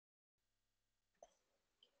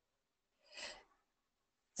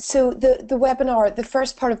So the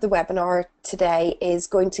first part of the webinar today is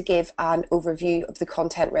going to give an overview of the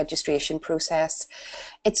content registration process.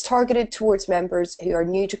 It's targeted towards members who are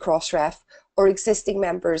new to Crossref or existing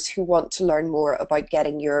members who want to learn more about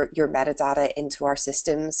getting your metadata into our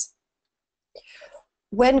systems.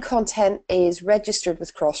 When content is registered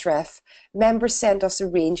with Crossref, members send us a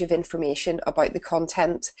range of information about the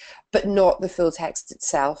content, but not the full text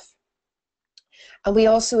itself. And we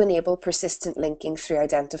also enable persistent linking through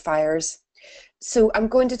identifiers. So I'm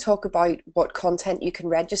going to talk about what content you can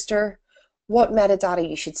register, what metadata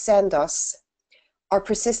you should send us, our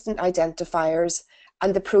persistent identifiers,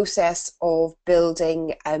 and the process of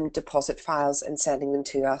building deposit files and sending them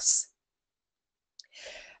to us.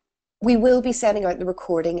 We will be sending out the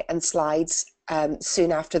recording and slides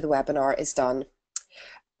soon after the webinar is done.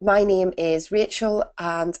 My name is Rachel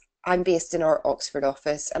and I'm based in our Oxford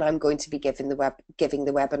office, and I'm going to be giving the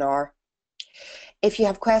webinar. If you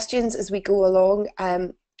have questions as we go along,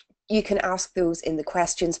 you can ask those in the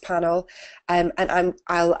questions panel, and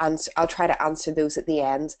I'll try to answer those at the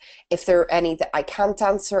end. If there are any that I can't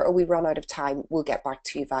answer or we run out of time, we'll get back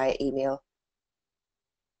to you via email.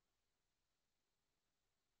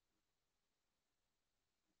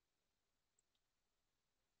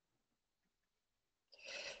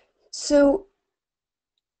 So,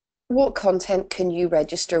 what content can you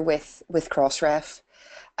register with Crossref?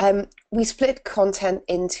 We split content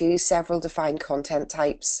into several defined content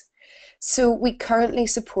types. So we currently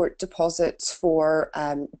support deposits for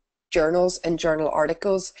journals and journal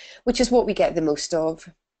articles, which is what we get the most of,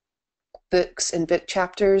 books and book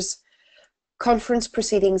chapters, conference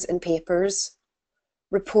proceedings and papers,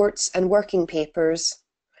 reports and working papers,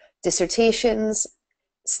 dissertations,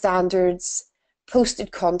 standards,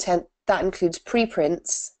 posted content that includes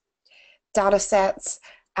preprints, data sets,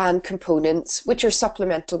 and components, which are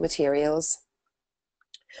supplemental materials.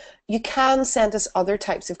 You can send us other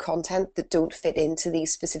types of content that don't fit into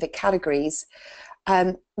these specific categories.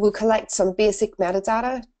 We'll collect some basic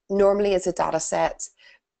metadata, normally as a data set,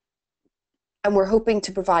 and we're hoping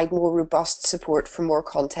to provide more robust support for more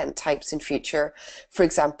content types in future, for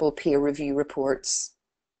example, peer review reports.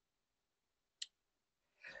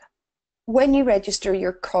 When you register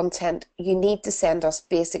your content, you need to send us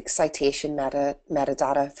basic citation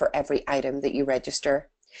metadata for every item that you register.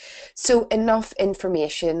 So enough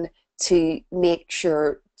information to make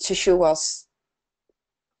sure to show us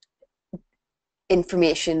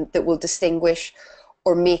information that will distinguish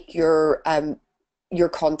or make your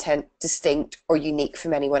content distinct or unique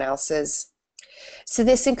from anyone else's. So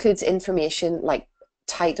this includes information like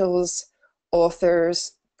titles,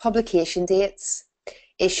 authors, publication dates,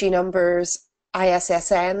 issue numbers,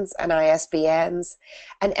 ISSNs and ISBNs,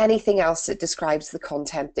 and anything else that describes the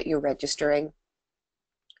content that you're registering.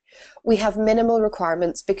 We have minimal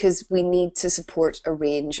requirements because we need to support a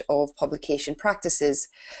range of publication practices,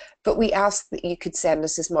 but we ask that you could send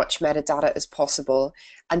us as much metadata as possible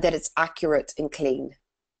and that it's accurate and clean.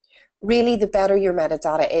 Really, the better your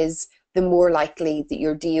metadata is, the more likely that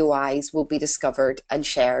your DOIs will be discovered and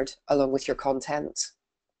shared along with your content.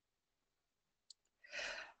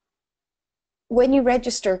 When you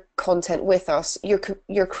register content with us,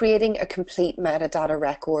 you're creating a complete metadata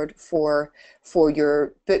record for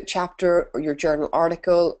your book chapter or your journal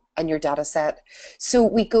article and your data set. So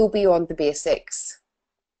we go beyond the basics.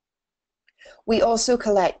 We also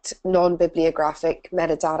collect non-bibliographic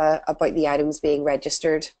metadata about the items being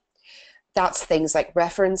registered. That's things like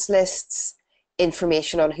reference lists,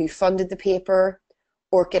 information on who funded the paper,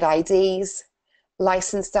 ORCID IDs,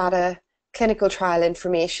 license data, clinical trial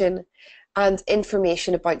information, and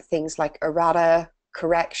information about things like errata,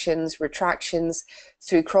 corrections, retractions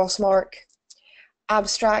through Crossmark,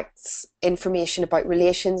 abstracts, information about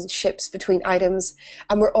relationships between items,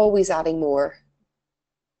 and we're always adding more.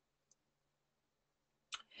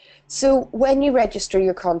 So when you register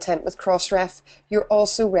your content with Crossref, you're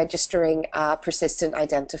also registering a persistent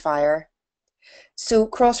identifier. So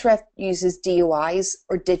Crossref uses DOIs,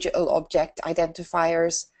 or digital object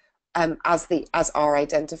identifiers, as our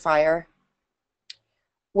identifier.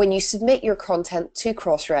 When you submit your content to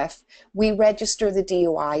Crossref, we register the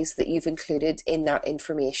DOIs that you've included in that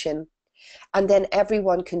information, and then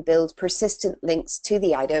everyone can build persistent links to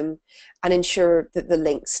the item and ensure that the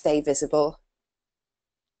links stay visible.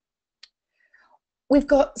 We've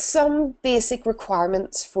got some basic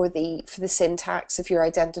requirements for the syntax of your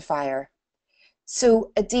identifier.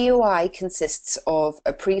 So a DOI consists of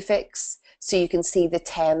a prefix, so you can see the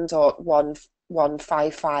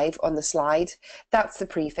 10.1155 on the slide. That's the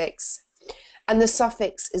prefix. And the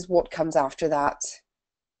suffix is what comes after that.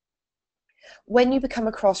 When you become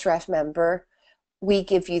a Crossref member, we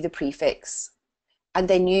give you the prefix, and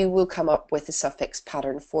then you will come up with a suffix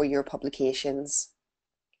pattern for your publications.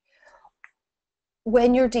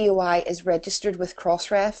 When your DOI is registered with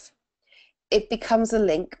Crossref, it becomes a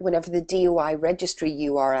link whenever the DOI registry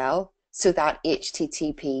URL, so that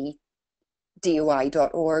http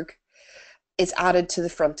doi.org, is added to the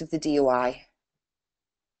front of the DOI.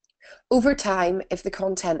 Over time, if the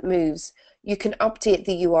content moves, you can update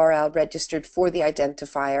the URL registered for the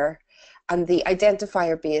identifier, and the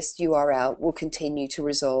identifier-based URL will continue to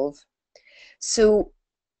resolve. So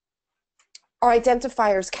our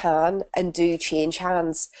identifiers can and do change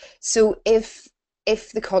hands. So if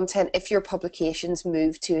your publications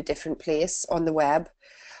move to a different place on the web,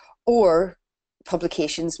 or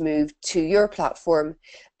publications move to your platform,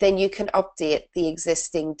 then you can update the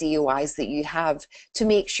existing DOIs that you have to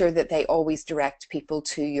make sure that they always direct people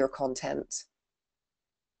to your content.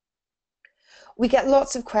 We get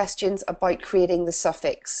lots of questions about creating the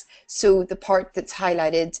suffix, so the part that's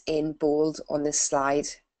highlighted in bold on this slide.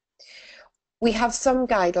 We have some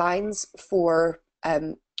guidelines for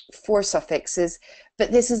suffixes,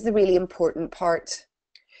 but this is the really important part.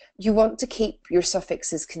 You want to keep your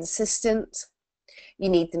suffixes consistent, you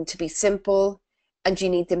need them to be simple, and you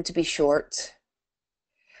need them to be short.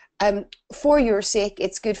 For your sake,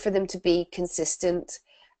 it's good for them to be consistent,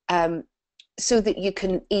 so that you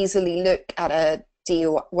can easily look at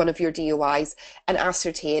one of your DOIs and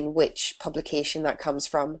ascertain which publication that comes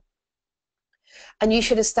from. And you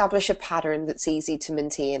should establish a pattern that's easy to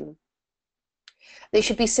maintain. They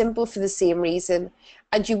should be simple for the same reason,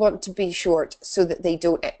 and you want to be short so that they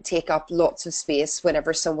don't take up lots of space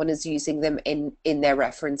whenever someone is using them in their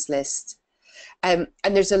reference list. And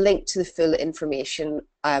there's a link to the full information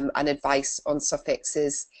and advice on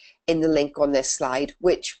suffixes in the link on this slide,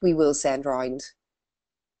 which we will send round.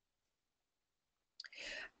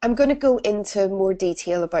 I'm going to go into more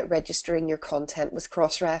detail about registering your content with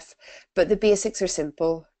Crossref, but the basics are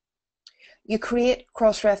simple. You create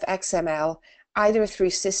Crossref XML either through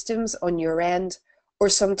systems on your end or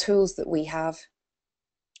some tools that we have.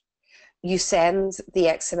 You send the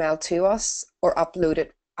XML to us or upload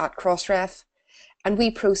it at Crossref, and we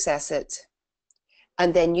process it.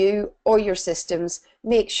 And then you or your systems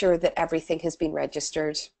make sure that everything has been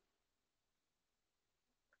registered.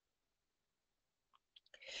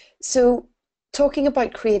 So, talking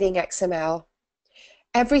about creating XML,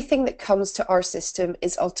 everything that comes to our system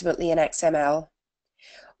is ultimately an XML.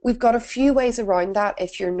 We've got a few ways around that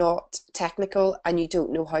if you're not technical and you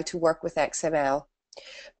don't know how to work with XML.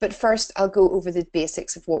 But first, I'll go over the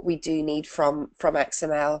basics of what we do need from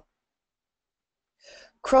XML.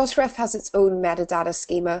 Crossref has its own metadata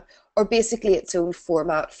schema, or basically its own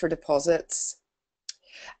format for deposits.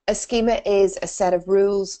 A schema is a set of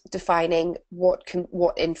rules defining what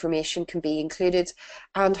information can be included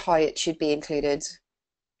and how it should be included.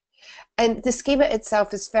 And the schema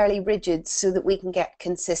itself is fairly rigid so that we can get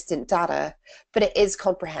consistent data, but it is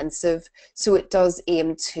comprehensive, so it does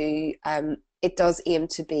aim to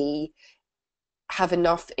have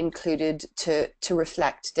enough included to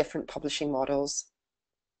reflect different publishing models.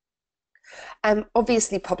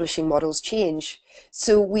 Obviously, publishing models change,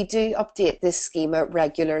 so we do update this schema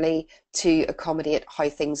regularly to accommodate how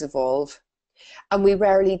things evolve. And we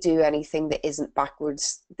rarely do anything that isn't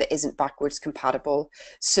backwards compatible.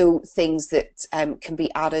 So things that can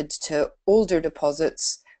be added to older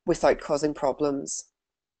deposits without causing problems.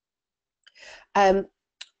 Our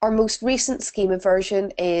most recent schema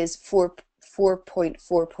version is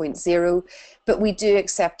 4.4.0, but we do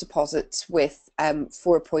accept deposits with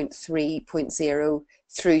 4.3.0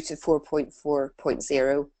 through to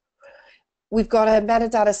 4.4.0. We've got a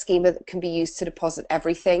metadata schema that can be used to deposit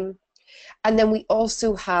everything. And then we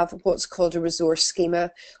also have what's called a resource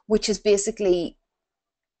schema, which is basically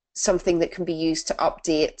something that can be used to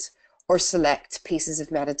update or select pieces of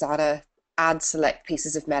metadata, add select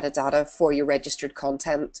pieces of metadata for your registered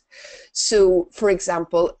content. So, for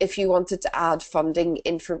example, if you wanted to add funding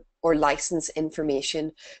info or license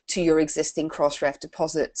information to your existing Crossref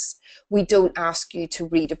deposits, we don't ask you to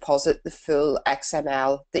redeposit the full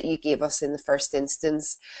XML that you gave us in the first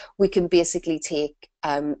instance. We can basically take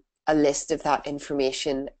a list of that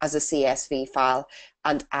information as a CSV file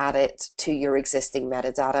and add it to your existing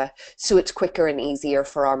metadata. So it's quicker and easier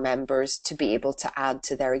for our members to be able to add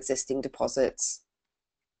to their existing deposits.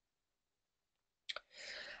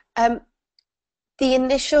 The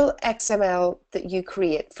initial XML that you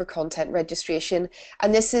create for content registration,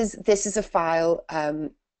 and this is a file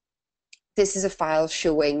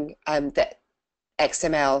showing the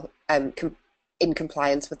XML in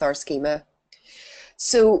compliance with our schema.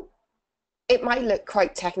 So it might look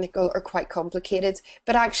quite technical or quite complicated,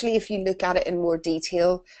 but actually if you look at it in more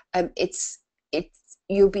detail, it's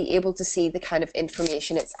you'll be able to see the kind of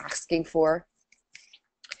information it's asking for.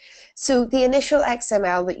 So the initial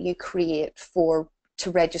XML that you create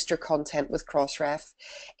to register content with Crossref,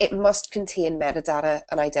 it must contain metadata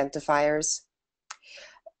and identifiers.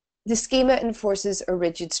 The schema enforces a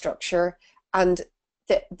rigid structure, and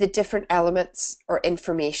the different elements or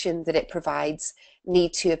information that it provides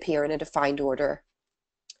need to appear in a defined order.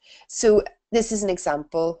 So this is an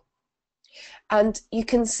example, and you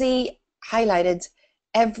can see highlighted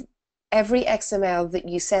every XML that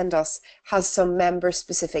you send us has some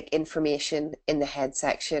member-specific information in the head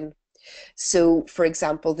section. So, for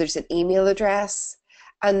example, there's an email address,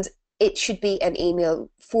 and it should be an email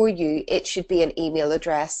for you. It should be an email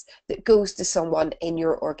address that goes to someone in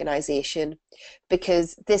your organization,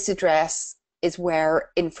 because this address is where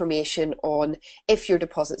information on if your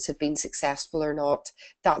deposits have been successful or not,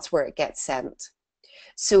 that's where it gets sent.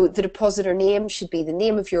 So the depositor name should be the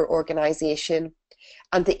name of your organization,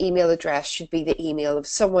 and the email address should be the email of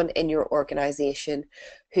someone in your organization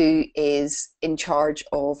who is in charge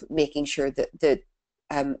of making sure that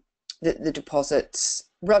the deposits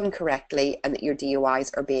run correctly and that your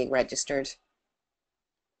DOIs are being registered.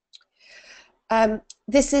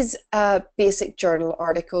 This is a basic journal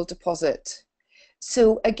article deposit.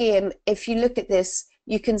 So again, if you look at this,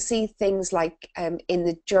 you can see things like in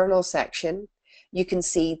the journal section, you can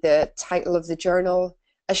see the title of the journal,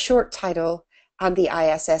 a short title, and the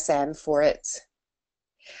ISSN for it.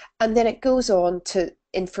 And then it goes on to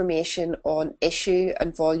information on issue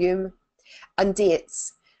and volume and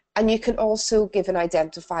dates. And you can also give an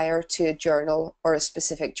identifier to a journal or a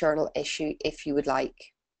specific journal issue if you would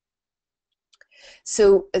like.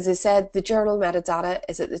 So as I said, the journal metadata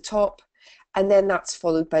is at the top, and then that's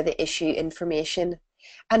followed by the issue information.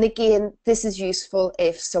 And again, this is useful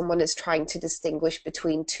if someone is trying to distinguish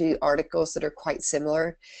between two articles that are quite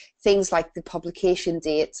similar. Things like the publication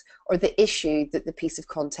date or the issue that the piece of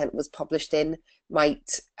content was published in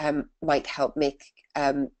might help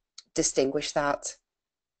distinguish that.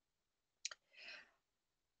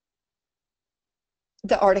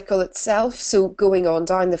 The article itself, so going on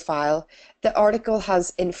down the file, the article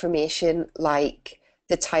has information like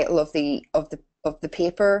the title of the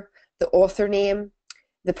paper, the author name,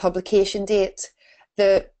 the publication date,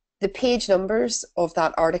 the page numbers of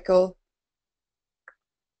that article,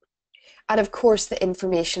 and of course the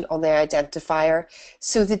information on the identifier.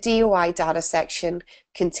 So the DOI data section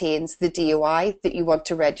contains the DOI that you want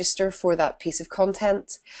to register for that piece of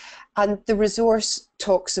content, and the resource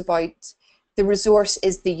talks about, the resource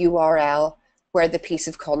is the URL where the piece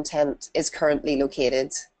of content is currently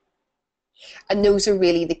located. And those are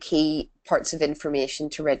really the key parts of information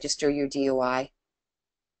to register your DOI.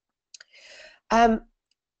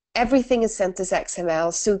 Everything is sent as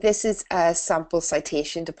XML, so this is a sample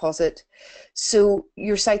citation deposit. So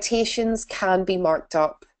your citations can be marked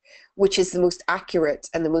up, which is the most accurate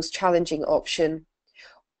and the most challenging option,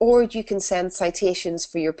 or you can send citations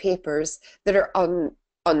for your papers that are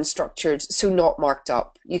unstructured, so not marked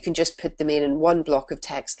up. You can just put them in one block of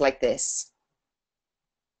text like this.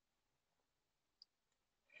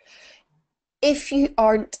 If you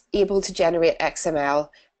aren't able to generate XML,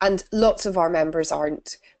 and lots of our members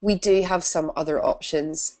aren't, we do have some other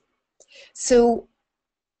options. So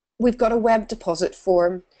we've got a web deposit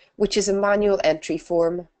form, which is a manual entry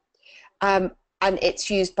form, and it's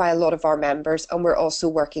used by a lot of our members, and we're also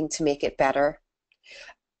working to make it better.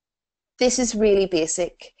 This is really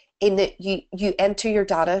basic in that you enter your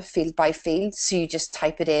data field by field, so you just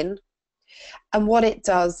type it in. And what it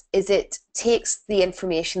does is it takes the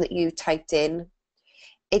information that you typed in,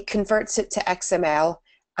 it converts it to XML,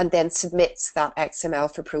 and then submits that XML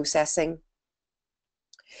for processing.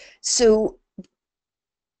 So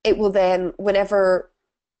it will then, whenever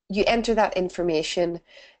you enter that information,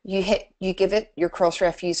 you give it your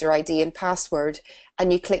Crossref user ID and password,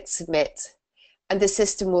 and you click submit. And the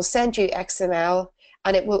system will send you XML,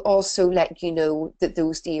 and it will also let you know that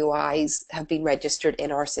those DOIs have been registered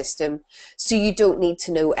in our system. So you don't need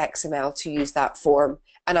to know XML to use that form.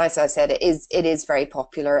 And as I said, it is very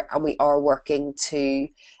popular, and we are working to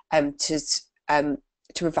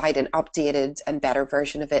provide an updated and better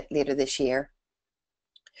version of it later this year.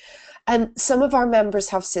 And some of our members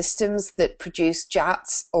have systems that produce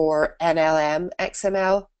JATS or NLM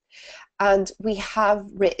XML, and we have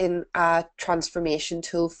written a transformation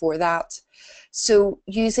tool for that. So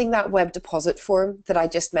using that web deposit form that I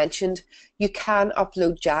just mentioned, you can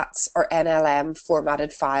upload JATS or NLM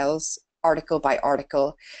formatted files, article by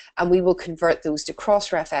article, and we will convert those to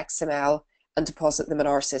Crossref XML and deposit them in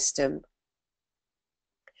our system.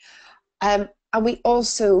 And we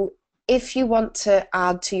also, if you want to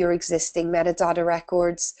add to your existing metadata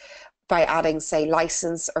records by adding, say,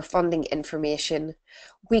 license or funding information,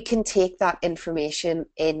 we can take that information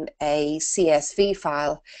in a CSV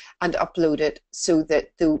file and upload it so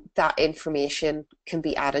that that information can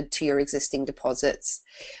be added to your existing deposits.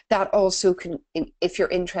 That also can, if you're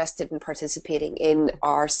interested in participating in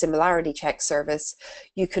our similarity check service,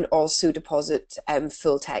 you can also deposit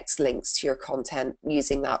full text links to your content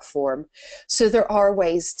using that form. So there are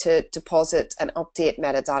ways to deposit and update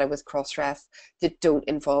metadata with Crossref that don't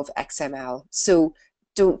involve XML. So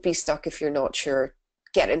don't be stuck if you're not sure.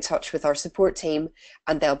 Get in touch with our support team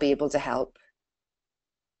and they'll be able to help.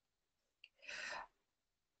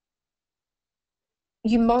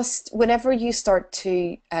 You must, whenever you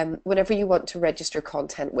want to register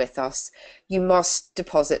content with us, you must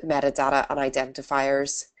deposit metadata and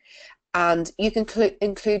identifiers. And you can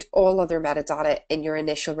include all other metadata in your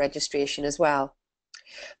initial registration as well.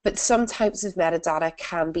 But some types of metadata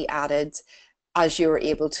can be added as you're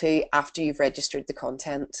able to after you've registered the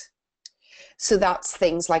content. So that's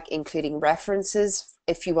things like including references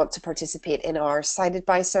if you want to participate in our cited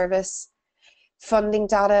by service, funding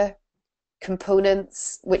data,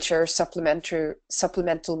 components, which are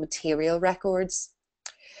supplemental material records,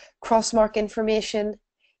 crossmark information,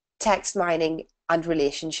 text mining, and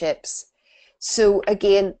relationships. So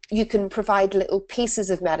again, you can provide little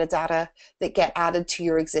pieces of metadata that get added to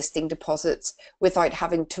your existing deposits without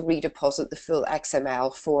having to redeposit the full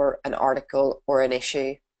XML for an article or an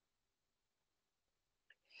issue.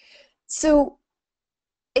 So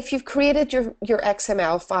if you've created your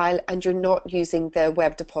XML file and you're not using the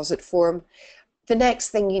web deposit form, the next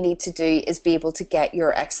thing you need to do is be able to get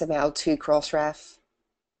your XML to Crossref.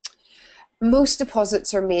 Most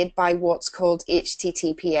deposits are made by what's called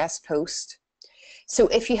HTTPS post. So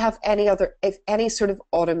if you have any sort of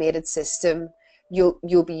automated system,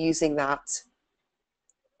 you'll be using that.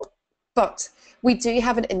 But we do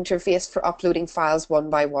have an interface for uploading files one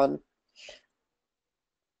by one,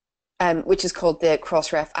 which is called the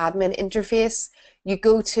Crossref admin interface. You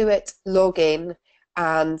go to it, log in,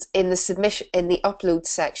 and in the upload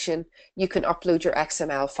section, you can upload your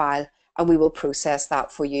XML file and we will process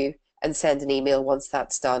that for you and send an email once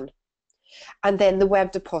that's done. And then the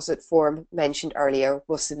web deposit form mentioned earlier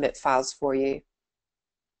will submit files for you.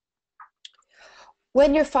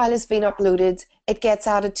 When your file has been uploaded, it gets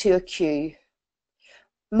added to a queue.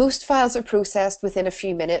 Most files are processed within a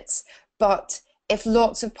few minutes, but if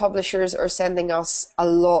lots of publishers are sending us a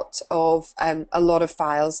lot of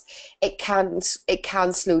files, it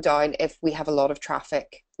can slow down if we have a lot of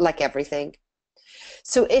traffic, like everything.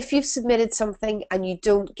 So if you've submitted something and you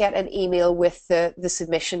don't get an email with the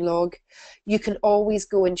submission log, you can always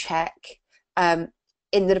go and check in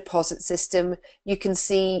the deposit system. You can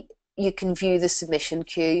view the submission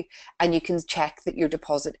queue and you can check that your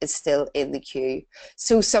deposit is still in the queue.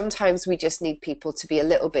 So sometimes we just need people to be a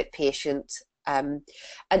little bit patient. And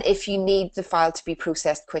if you need the file to be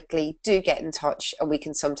processed quickly, do get in touch and we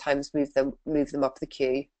can sometimes move them up the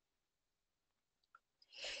queue.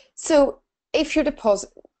 So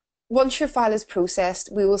once your file is processed,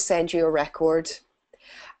 we will send you a record.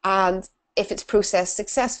 And if it's processed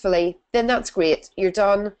successfully, then that's great. You're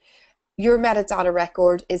done. Your metadata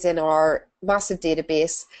record is in our massive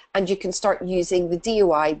database, and you can start using the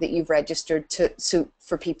DOI that you've registered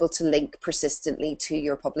for people to link persistently to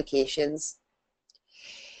your publications.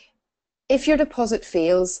 If your deposit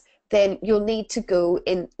fails, then you'll need to go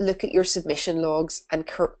and look at your submission logs and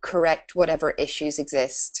correct whatever issues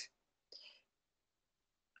exist.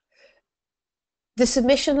 The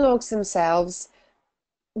submission logs themselves,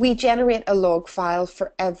 we generate a log file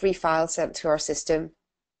for every file sent to our system.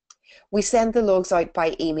 We send the logs out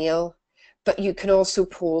by email, but you can also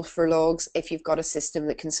poll for logs if you've got a system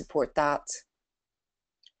that can support that.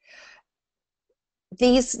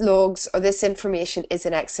 These logs or this information is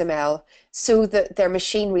in XML so that they're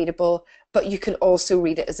machine readable, but you can also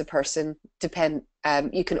read it as a person.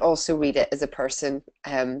 You can also read it as a person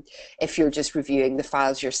if you're just reviewing the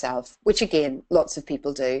files yourself, which again, lots of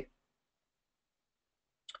people do.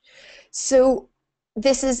 So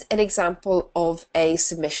this is an example of a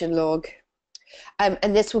submission log,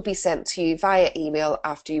 and this will be sent to you via email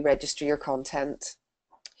after you register your content.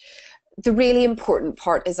 The really important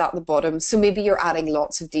part is at the bottom. So maybe you're adding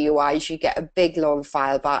lots of DOIs, you get a big long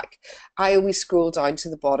file back. I always scroll down to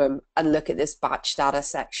the bottom and look at this batch data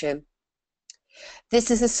section.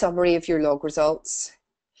 This is a summary of your log results.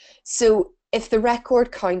 So if the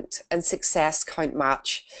record count and success count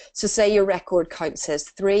match, so say your record count says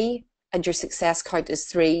 3 and your success count is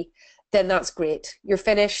 3, then that's great. You're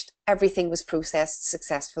finished, everything was processed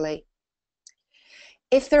successfully.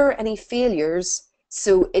 If there are any failures,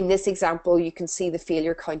 so in this example, you can see the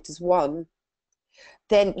failure count is 1,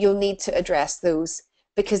 then you'll need to address those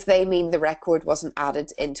because they mean the record wasn't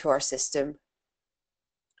added into our system.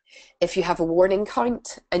 If you have a warning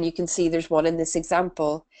count, and you can see there's one in this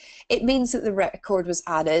example, it means that the record was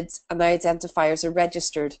added and the identifiers are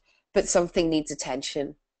registered, but something needs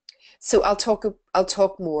attention. So I'll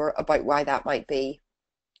talk more about why that might be.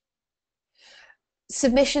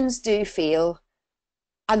 Submissions do fail,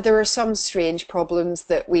 and there are some strange problems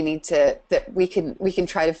that we can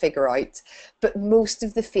try to figure out, but most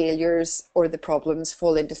of the failures or the problems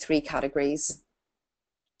fall into 3 categories.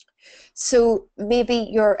 So maybe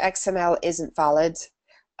your XML isn't valid.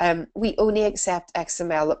 We only accept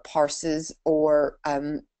XML that parses or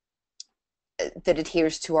that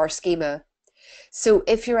adheres to our schema. So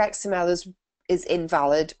if your XML is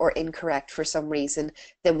invalid or incorrect for some reason,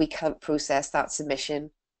 then we can't process that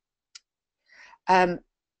submission.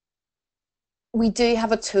 We do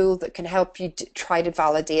have a tool that can help you try to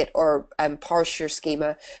validate or parse your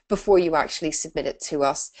schema before you actually submit it to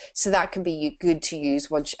us. So that can be good to use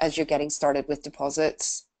as you're getting started with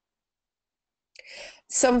deposits.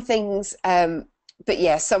 Some things, but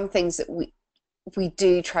yeah, some things that we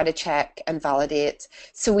do try to check and validate.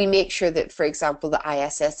 So we make sure that, for example, the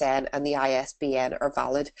ISSN and the ISBN are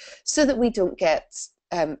valid so that we don't get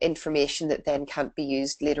information that then can't be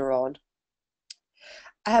used later on.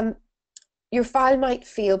 Your file might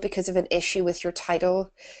fail because of an issue with your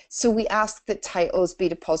title. So we ask that titles be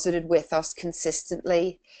deposited with us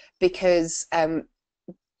consistently because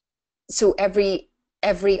so every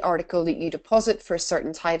article that you deposit for a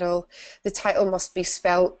certain title, the title must be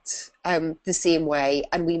spelt the same way,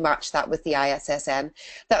 and we match that with the ISSN.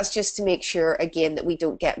 That's just to make sure, again, that we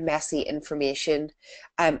don't get messy information,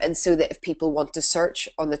 and so that if people want to search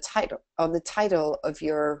on the title of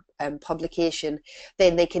your publication,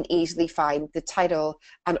 then they can easily find the title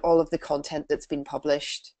and all of the content that's been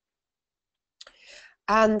published.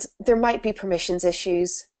 And there might be permissions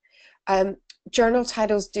issues. Journal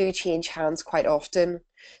titles do change hands quite often,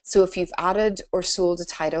 so if you've added or sold a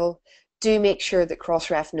title, do make sure that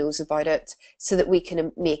Crossref knows about it so that we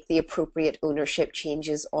can make the appropriate ownership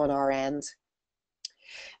changes on our end.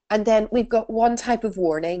 And then we've got one type of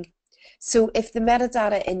warning. So if the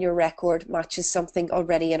metadata in your record matches something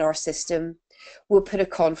already in our system, we'll put a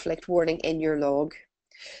conflict warning in your log.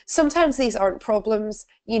 Sometimes these aren't problems,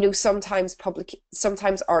 you know, sometimes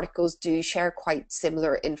articles do share quite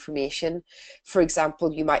similar information. For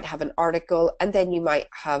example, you might have an article and then you might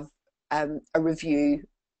have a review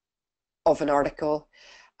of an article.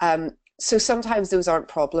 So sometimes those aren't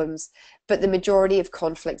problems, but the majority of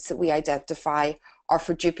conflicts that we identify are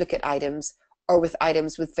for duplicate items or with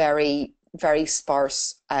items with very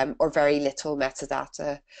sparse or very little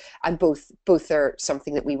metadata, and both are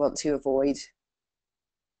something that we want to avoid.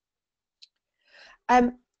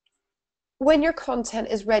 When your content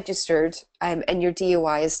is registered and your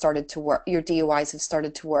DOI has started to work, your DOIs have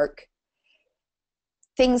started to work,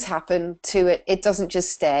 things happen to it. It doesn't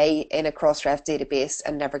just stay in a Crossref database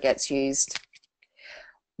and never gets used.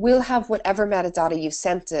 We'll have whatever metadata you've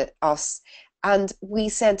sent us, and we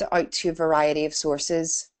send it out to a variety of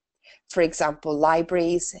sources. For example,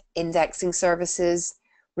 libraries, indexing services,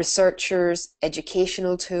 researchers,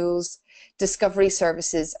 educational tools, discovery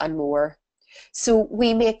services, and more. So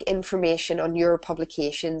we make information on your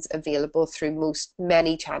publications available through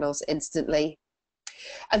many channels instantly.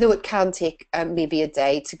 Although it can take maybe a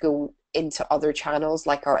day to go into other channels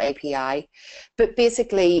like our API, but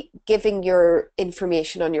basically giving your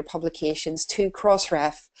information on your publications to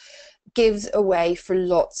Crossref gives a way for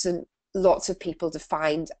lots and lots of people to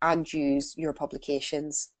find and use your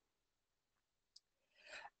publications.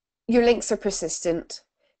 Your links are persistent.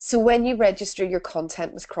 So when you register your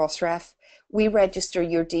content with Crossref, we register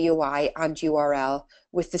your DOI and URL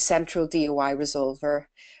with the central DOI resolver.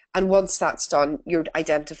 And once that's done, your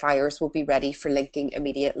identifiers will be ready for linking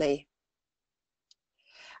immediately.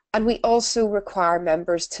 And we also require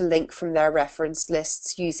members to link from their reference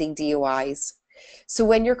lists using DOIs. So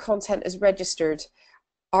when your content is registered,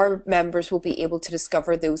 our members will be able to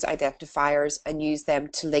discover those identifiers and use them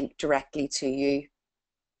to link directly to you.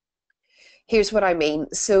 Here's what I mean.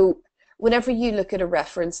 So whenever you look at a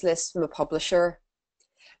reference list from a publisher,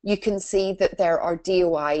 you can see that there are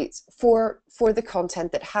DOIs for the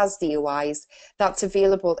content that has DOIs that's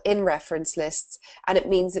available in reference lists, and it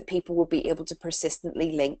means that people will be able to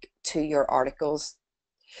persistently link to your articles.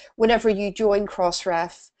 Whenever you join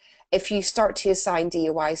Crossref, if you start to assign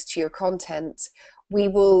DOIs to your content, we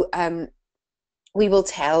will we will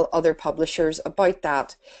tell other publishers about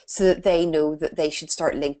that so that they know that they should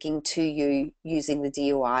start linking to you using the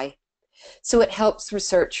DOI. So it helps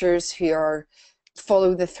researchers who are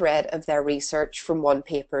follow the thread of their research from one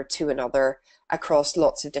paper to another across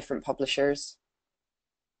lots of different publishers.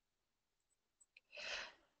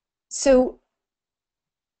 So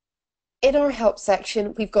in our help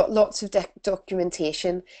section, we've got lots of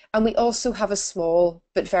documentation, and we also have a small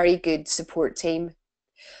but very good support team.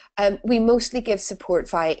 We mostly give support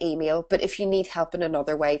via email, but if you need help in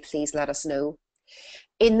another way, please let us know.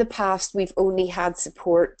 In the past, we've only had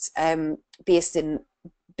support based in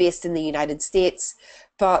the United States,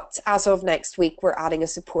 but as of next week, we're adding a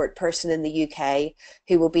support person in the UK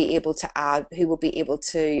who will be able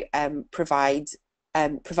to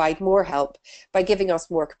provide more help by giving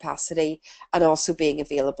us more capacity and also being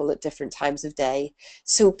available at different times of day.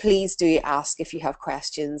 So please do ask if you have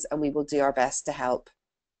questions, and we will do our best to help.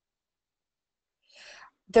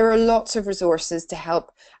 There are lots of resources to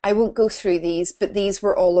help. I won't go through these, but these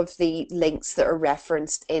were all of the links that are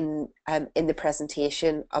referenced in the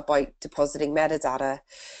presentation about depositing metadata.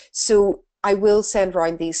 So I will send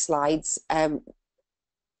around these slides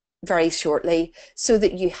very shortly so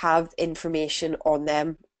that you have information on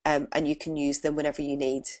them and you can use them whenever you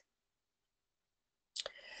need.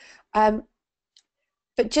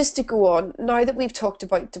 But just to go on, now that we've talked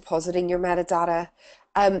about depositing your metadata,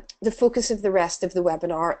 the focus of the rest of the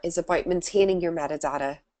webinar is about maintaining your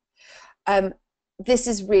metadata. This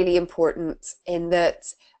is really important in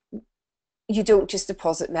that you don't just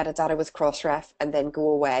deposit metadata with Crossref and then go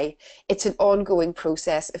away. It's an ongoing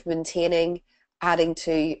process of maintaining, adding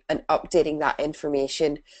to, and updating that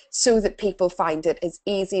information so that people find it as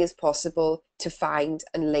easy as possible to find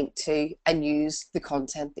and link to and use the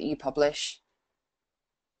content that you publish.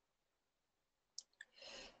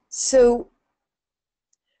 So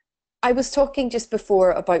I was talking just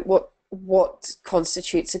before about what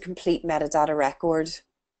constitutes a complete metadata record.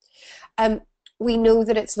 We know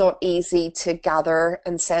that it's not easy to gather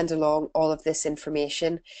and send along all of this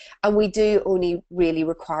information, and we do only really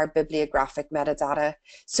require bibliographic metadata,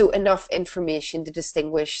 so enough information to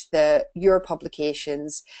distinguish your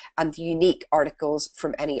publications and the unique articles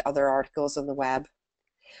from any other articles on the web.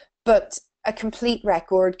 But a complete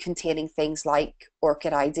record containing things like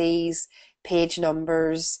ORCID IDs, page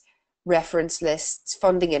numbers, reference lists,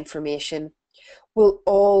 funding information will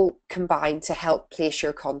all combine to help place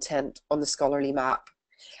your content on the scholarly map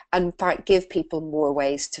and give people more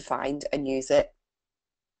ways to find and use it.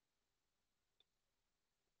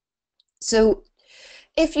 So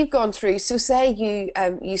if you've gone through, so say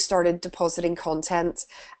you started depositing content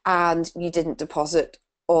and you didn't deposit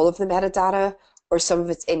all of the metadata, or some of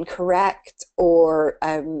it's incorrect, or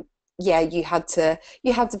yeah, you had to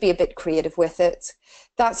be a bit creative with it.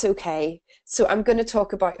 That's okay. So I'm going to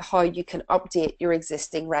talk about how you can update your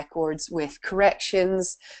existing records with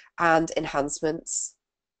corrections and enhancements.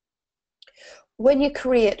 When you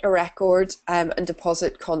create a record and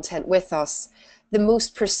deposit content with us, the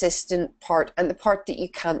most persistent part and the part that you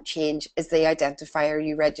can't change is the identifier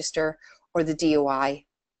you register, or the DOI.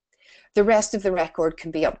 The rest of the record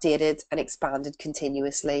can be updated and expanded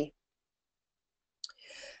continuously.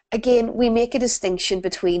 Again, we make a distinction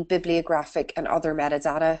between bibliographic and other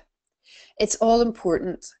metadata. It's all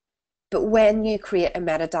important, but when you create a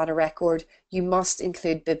metadata record, you must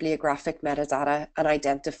include bibliographic metadata and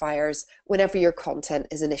identifiers whenever your content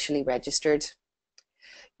is initially registered.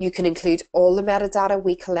 You can include all the metadata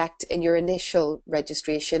we collect in your initial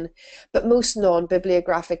registration, but most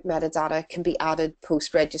non-bibliographic metadata can be added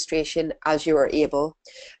post-registration as you are able.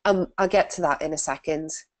 I'll get to that in a second.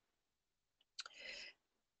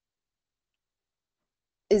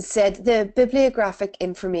 As said, the bibliographic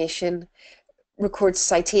information records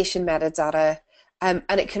citation metadata, and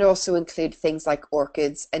it can also include things like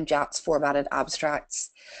ORCIDs and JATS formatted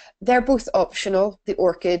abstracts. They're both optional, the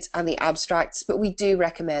ORCIDs and the abstracts, but we do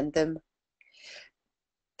recommend them.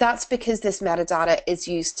 That's because this metadata is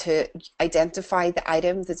used to identify the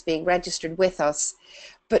item that's being registered with us.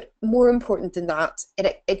 But more important than that,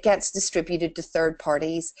 it gets distributed to third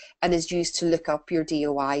parties and is used to look up your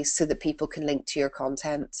DOIs so that people can link to your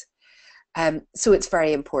content. So it's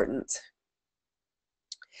very important.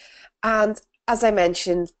 And as I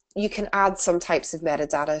mentioned, you can add some types of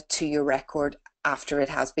metadata to your record after it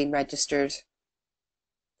has been registered.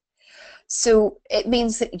 So it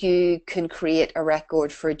means that you can create a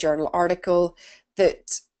record for a journal article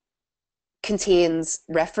that contains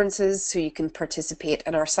references so you can participate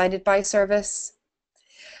in our Cited By service,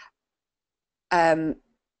 or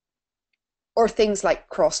things like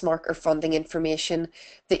crossmark or funding information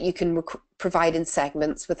that you can provide in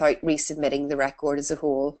segments without resubmitting the record as a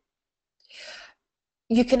whole.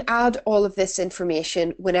 You can add all of this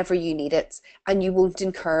information whenever you need it, and you won't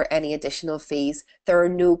incur any additional fees. There are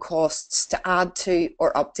no costs to add to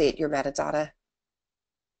or update your metadata.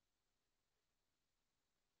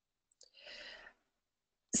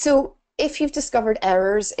 So if you've discovered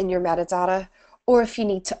errors in your metadata, or if you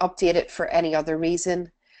need to update it for any other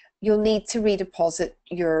reason, you'll need to redeposit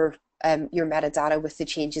your metadata with the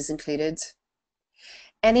changes included.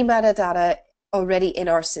 Any metadata already in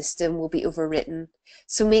our system will be overwritten,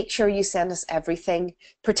 so make sure you send us everything,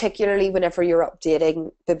 particularly whenever you're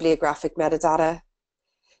updating bibliographic metadata.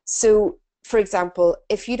 So, for example,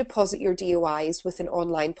 if you deposit your DOIs with an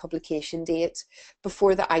online publication date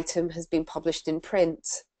before the item has been published in print,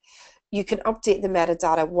 you can update the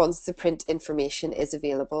metadata once the print information is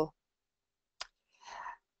available.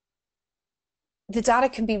 The data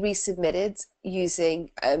can be resubmitted using,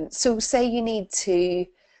 so say you need to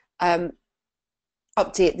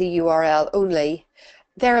update the URL only,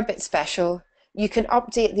 they're a bit special. You can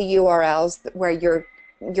update the URLs where your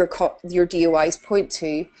DOIs point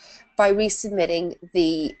to by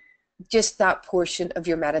resubmitting just that portion of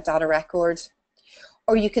your metadata record.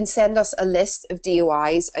 Or you can send us a list of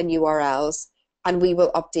DOIs and URLs and we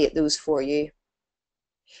will update those for you.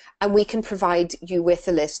 And we can provide you with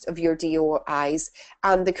a list of your DOIs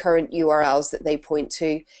and the current URLs that they point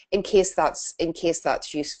to in case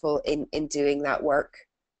that's useful in doing that work.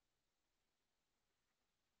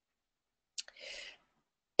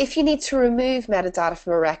 If you need to remove metadata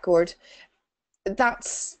from a record,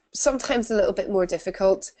 that's sometimes a little bit more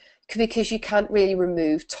difficult because you can't really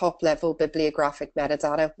remove top-level bibliographic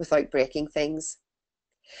metadata without breaking things.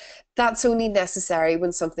 That's only necessary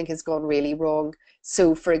when something has gone really wrong.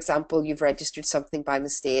 So, for example, you've registered something by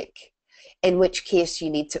mistake, in which case you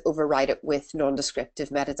need to overwrite it with non-descriptive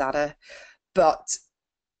metadata. But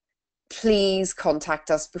please contact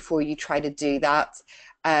us before you try to do that,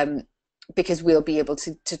 because we'll be able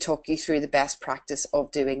to talk you through the best practice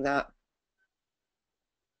of doing that.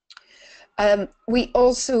 We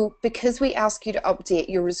also, because we ask you to update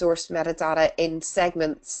your resource metadata in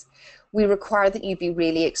segments, we require that you be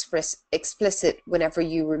really explicit whenever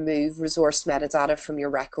you remove resource metadata from your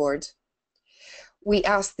record. We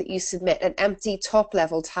ask that you submit an empty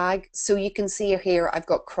top-level tag, so you can see here I've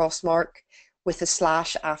got crossmark with a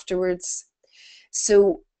slash afterwards.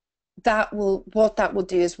 So what that will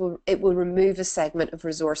do is it will remove a segment of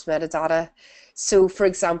resource metadata. So for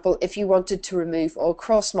example, if you wanted to remove all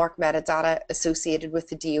crossmark metadata associated with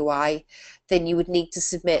the DOI, then you would need to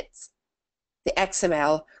submit the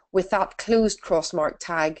XML with that closed crossmark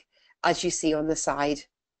tag as you see on the side.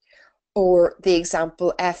 Or the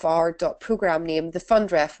example fr.program name, the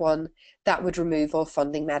fundref one, that would remove all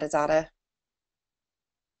funding metadata.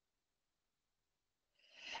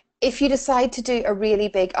 If you decide to do a really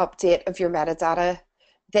big update of your metadata,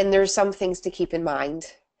 then there are some things to keep in mind.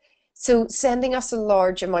 So sending us a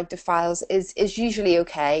large amount of files is usually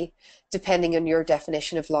okay, depending on your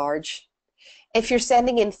definition of large. If you're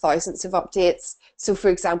sending in thousands of updates, so for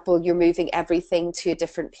example, you're moving everything to a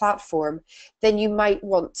different platform, then you might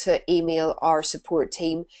want to email our support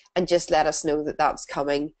team and just let us know that that's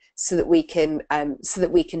coming, so that we can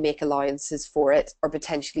make allowances for it, or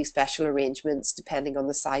potentially special arrangements depending on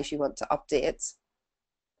the size you want to update.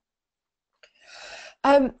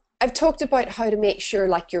 I've talked about how to make sure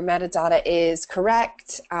like your metadata is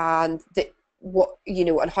correct and that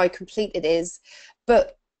and how complete it is,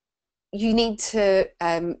 but you need to,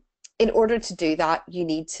 in order to do that, you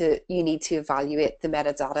need to evaluate the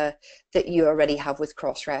metadata that you already have with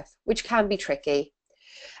Crossref, which can be tricky.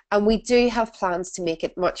 And we do have plans to make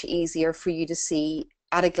it much easier for you to see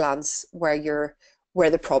at a glance where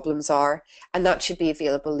the problems are, and that should be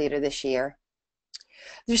available later this year.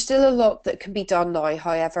 There's still a lot that can be done now,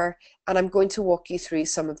 however, and I'm going to walk you through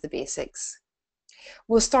some of the basics.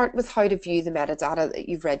 We'll start with how to view the metadata that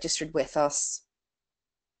you've registered with us.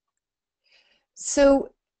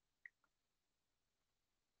 So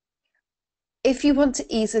if you want to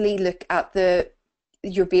easily look at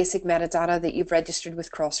your basic metadata that you've registered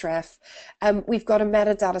with Crossref, we've got a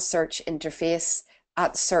metadata search interface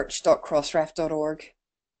at search.crossref.org.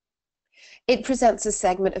 It presents a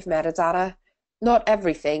segment of metadata, not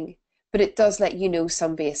everything, but it does let you know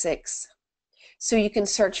some basics. So you can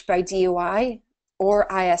search by DOI or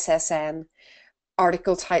ISSN,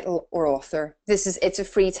 article title or author. It's a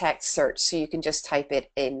free text search, so you can just type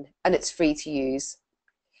it in and it's free to use.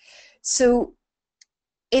 So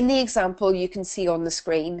in the example you can see on the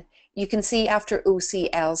screen, you can see after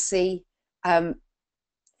OCLC,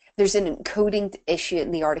 there's an encoding issue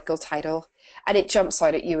in the article title, and it jumps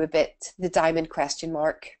out at you a bit, the diamond question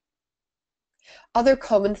mark. Other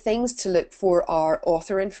common things to look for are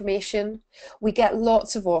author information. We get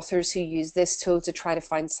lots of authors who use this tool to try to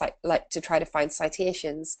find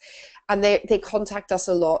citations, and they contact us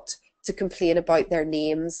a lot to complain about their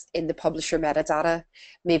names in the publisher metadata.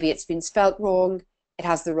 Maybe it's been spelt wrong, it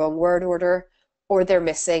has the wrong word order, or they're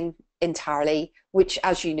missing entirely, which,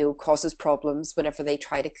 as you know, causes problems whenever they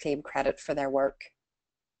try to claim credit for their work.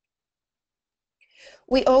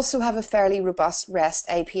 We also have a fairly robust REST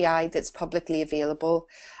API that's publicly available,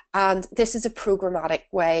 and this is a programmatic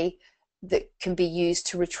way that can be used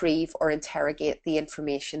to retrieve or interrogate the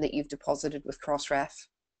information that you've deposited with Crossref.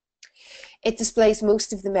 It displays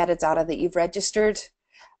most of the metadata that you've registered.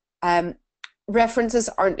 References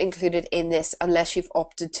aren't included in this unless you've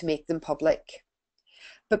opted to make them public.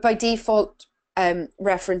 But by default,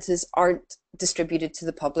 references aren't distributed to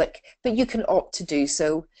the public, but you can opt to do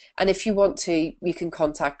so. And if you want to, you can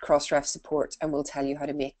contact Crossref support and we'll tell you how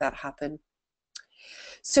to make that happen.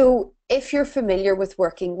 So if you're familiar with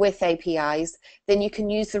working with APIs, then you can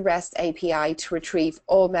use the REST API to retrieve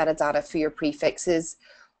all metadata for your prefixes,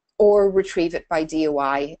 or retrieve it by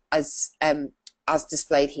DOI as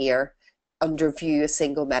displayed here under View a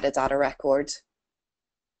Single Metadata Record.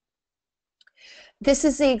 This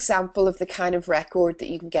is the example of the kind of record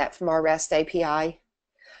that you can get from our REST API.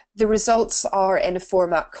 The results are in a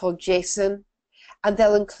format called JSON, and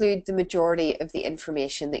they'll include the majority of the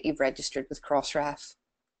information that you've registered with Crossref.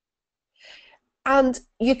 And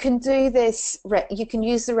you can do this, you can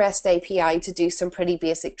use the REST API to do some pretty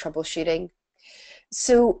basic troubleshooting.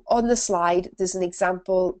 So on the slide, there's an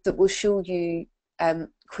example that will show you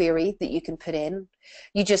query that you can put in.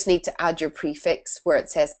 You just need to add your prefix where it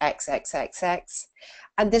says XXXX,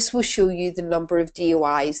 and this will show you the number of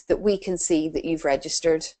DOIs that we can see that you've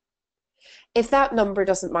registered. If that number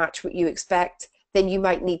doesn't match what you expect, then you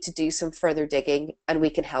might need to do some further digging, and we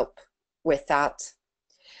can help with that.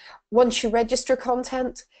 Once you register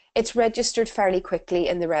content, it's registered fairly quickly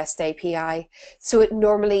in the REST API. So it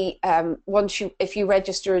normally, if you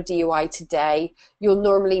register a DOI today, you'll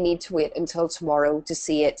normally need to wait until tomorrow to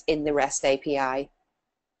see it in the REST API.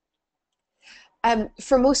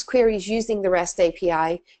 For most queries using the REST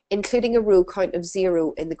API, including a row count of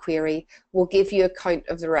 0 in the query will give you a count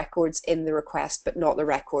of the records in the request, but not the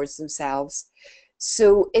records themselves.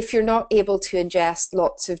 So if you're not able to ingest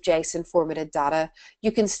lots of JSON formatted data,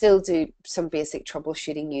 you can still do some basic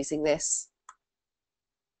troubleshooting using this.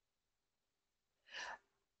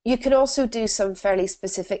 You can also do some fairly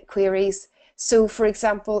specific queries. So for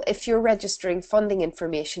example, if you're registering funding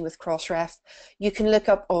information with Crossref, you can look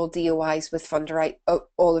up all DOIs with funder,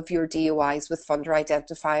 all of your DOIs with funder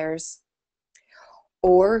identifiers.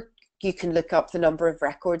 Or you can look up the number of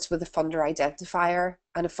records with a funder identifier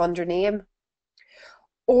and a funder name.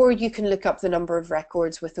 Or you can look up the number of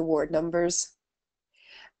records with award numbers.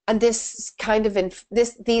 And these kind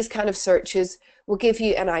of searches will give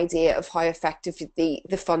you an idea of how effective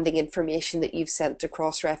the funding information that you've sent to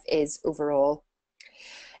Crossref is overall.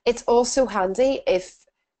 It's also handy if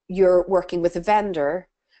you're working with a vendor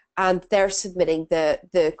and they're submitting data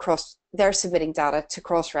to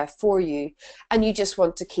Crossref for you, and you just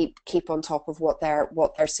want to keep on top of what they're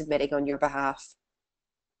submitting on your behalf.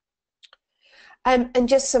 And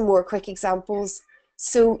just some more quick examples.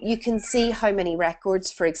 So you can see how many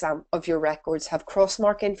records, for example, of your records have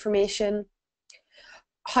crossmark information,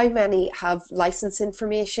 how many have license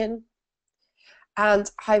information, and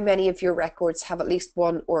how many of your records have at least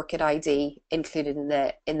one ORCID ID included in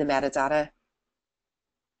the metadata.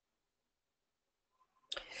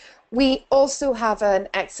 We also have an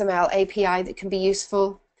XML API that can be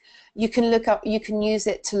useful. You can use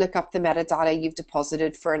it to look up the metadata you've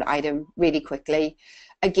deposited for an item really quickly.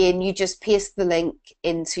 Again, you just paste the link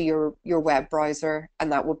into your web browser and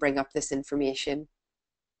that will bring up this information.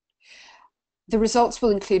 The results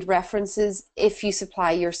will include references if you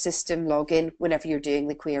supply your system login whenever you're doing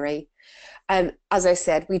the query. As I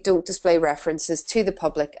said, we don't display references to the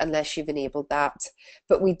public unless you've enabled that,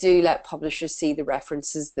 but we do let publishers see the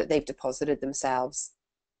references that they've deposited themselves.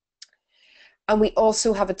 And we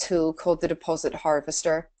also have a tool called the Deposit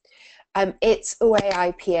Harvester. It's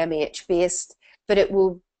OAI PMH based, but it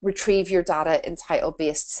will retrieve your data in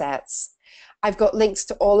title-based sets. I've got links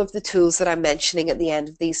to all of the tools that I'm mentioning at the end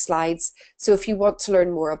of these slides, so if you want to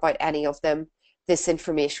learn more about any of them, this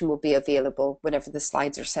information will be available whenever the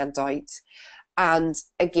slides are sent out. And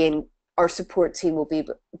again, our support team will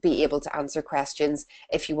be able to answer questions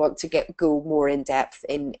if you want to go more in depth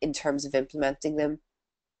in terms of implementing them.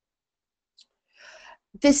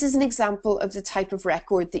 This is an example of the type of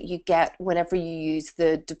record that you get whenever you use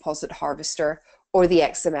the deposit harvester or the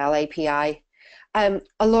XML API.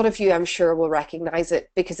 A lot of you, I'm sure, will recognize it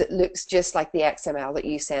because it looks just like the XML that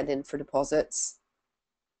you send in for deposits.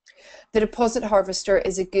 The deposit harvester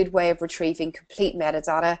is a good way of retrieving complete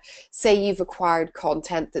metadata. Say you've acquired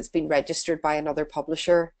content that's been registered by another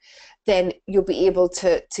publisher, then you'll be able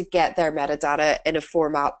to get their metadata in a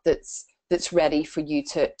format that's ready for you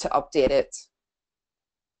to update it.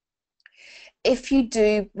 If you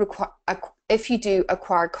do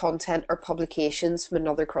acquire content or publications from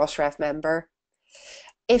another Crossref member,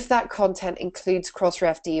 if that content includes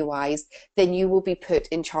Crossref DOIs, then you will be put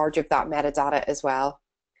in charge of that metadata as well.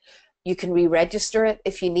 You can re-register it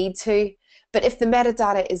if you need to, but if the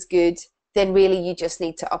metadata is good, then really you just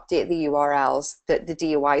need to update the URLs that the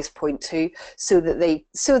DOIs point to so that they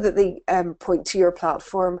point to your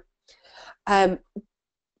platform, and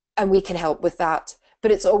we can help with that.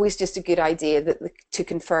 But it's always just a good idea to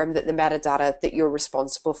confirm that the metadata that you're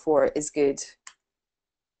responsible for is good.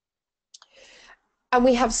 And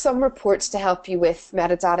we have some reports to help you with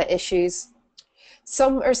metadata issues.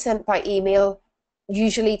 Some are sent by email,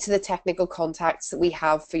 usually to the technical contacts that we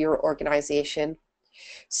have for your organization.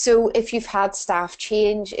 So if you've had staff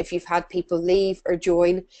change, if you've had people leave or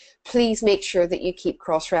join, please make sure that you keep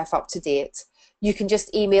Crossref up to date. You can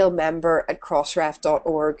just email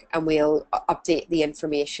member@crossref.org and we'll update the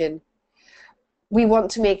information. We want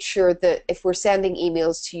to make sure that if we're sending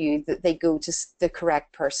emails to you, that they go to the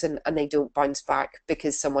correct person and they don't bounce back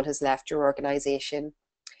because someone has left your organization.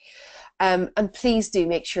 And please do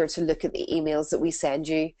make sure to look at the emails that we send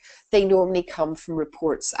you. They normally come from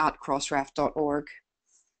reports@crossref.org.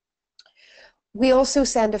 We also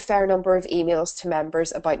send a fair number of emails to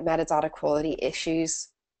members about metadata quality issues.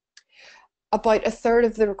 About a third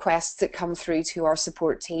of the requests that come through to our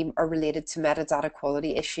support team are related to metadata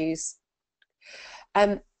quality issues.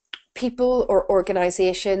 People or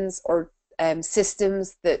organizations or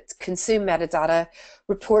systems that consume metadata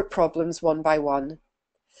report problems one by one.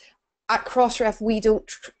 At Crossref, we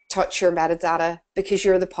don't touch your metadata because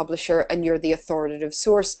you're the publisher and you're the authoritative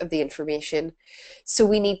source of the information. So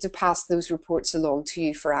we need to pass those reports along to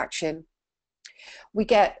you for action. We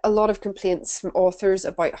get a lot of complaints from authors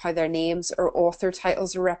about how their names or author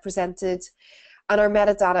titles are represented. And our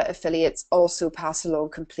metadata affiliates also pass along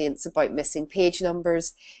complaints about missing page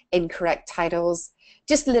numbers, incorrect titles,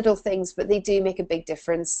 just little things, but they do make a big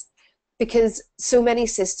difference because so many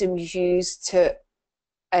systems use to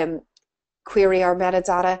query our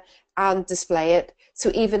metadata and display it. So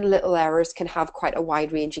even little errors can have quite a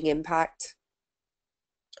wide-ranging impact.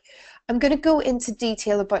 I'm going to go into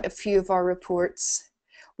detail about a few of our reports.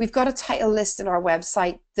 We've got a title list on our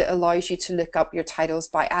website that allows you to look up your titles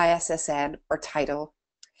by ISSN or title.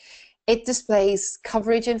 It displays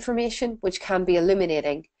coverage information, which can be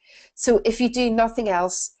illuminating. So if you do nothing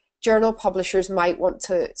else, journal publishers might want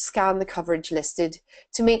to scan the coverage listed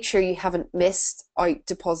to make sure you haven't missed out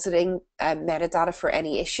depositing metadata for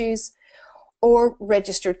any issues, or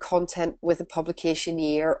registered content with a publication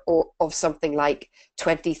year of something like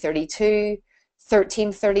 2032,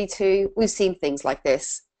 1332. We've seen things like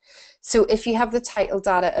this. So if you have the title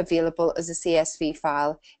data available as a CSV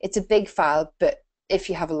file, it's a big file, but if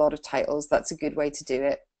you have a lot of titles, that's a good way to do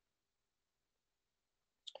it.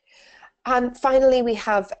 And finally, we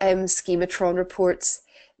have schematron reports.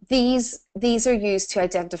 These are used to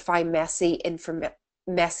identify messy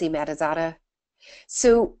metadata.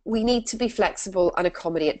 So we need to be flexible and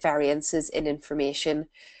accommodate variances in information.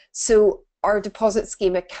 So our deposit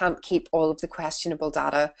schema can't keep all of the questionable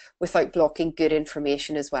data without blocking good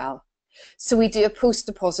information as well. So we do a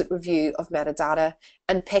post-deposit review of metadata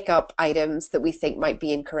and pick up items that we think might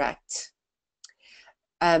be incorrect.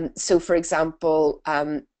 So for example,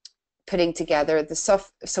 putting together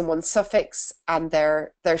someone's suffix and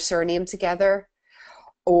their surname together,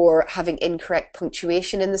 or having incorrect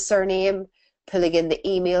punctuation in the surname, pulling in the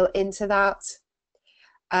email into that.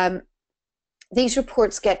 These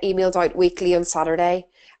reports get emailed out weekly on Saturday,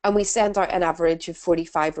 and we send out an average of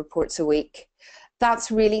 45 reports a week.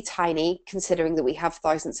 That's really tiny considering that we have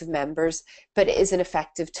thousands of members, but it is an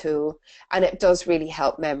effective tool and it does really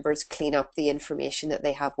help members clean up the information that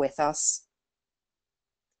they have with us.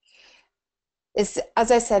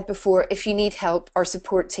 As I said before, if you need help, our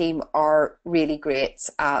support team are really great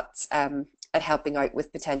at helping out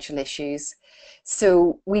with potential issues.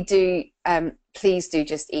 So we do, please do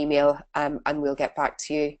just email and we'll get back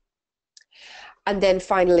to you. And then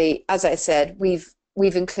finally, as I said, we've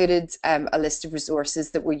included a list of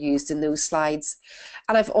resources that were used in those slides.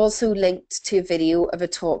 And I've also linked to a video of a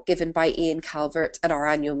talk given by Ian Calvert at our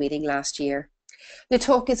annual meeting last year. The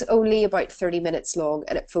talk is only about 30 minutes long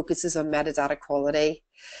and it focuses on metadata quality.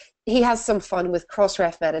 He has some fun with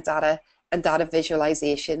Crossref metadata and data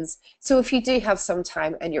visualizations. So if you do have some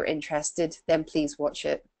time and you're interested, then please watch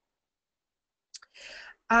it.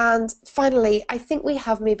 And finally, I think we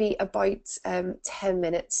have maybe about 10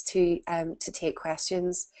 minutes to take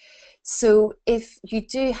questions. So if you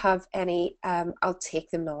do have any, I'll take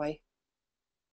them now.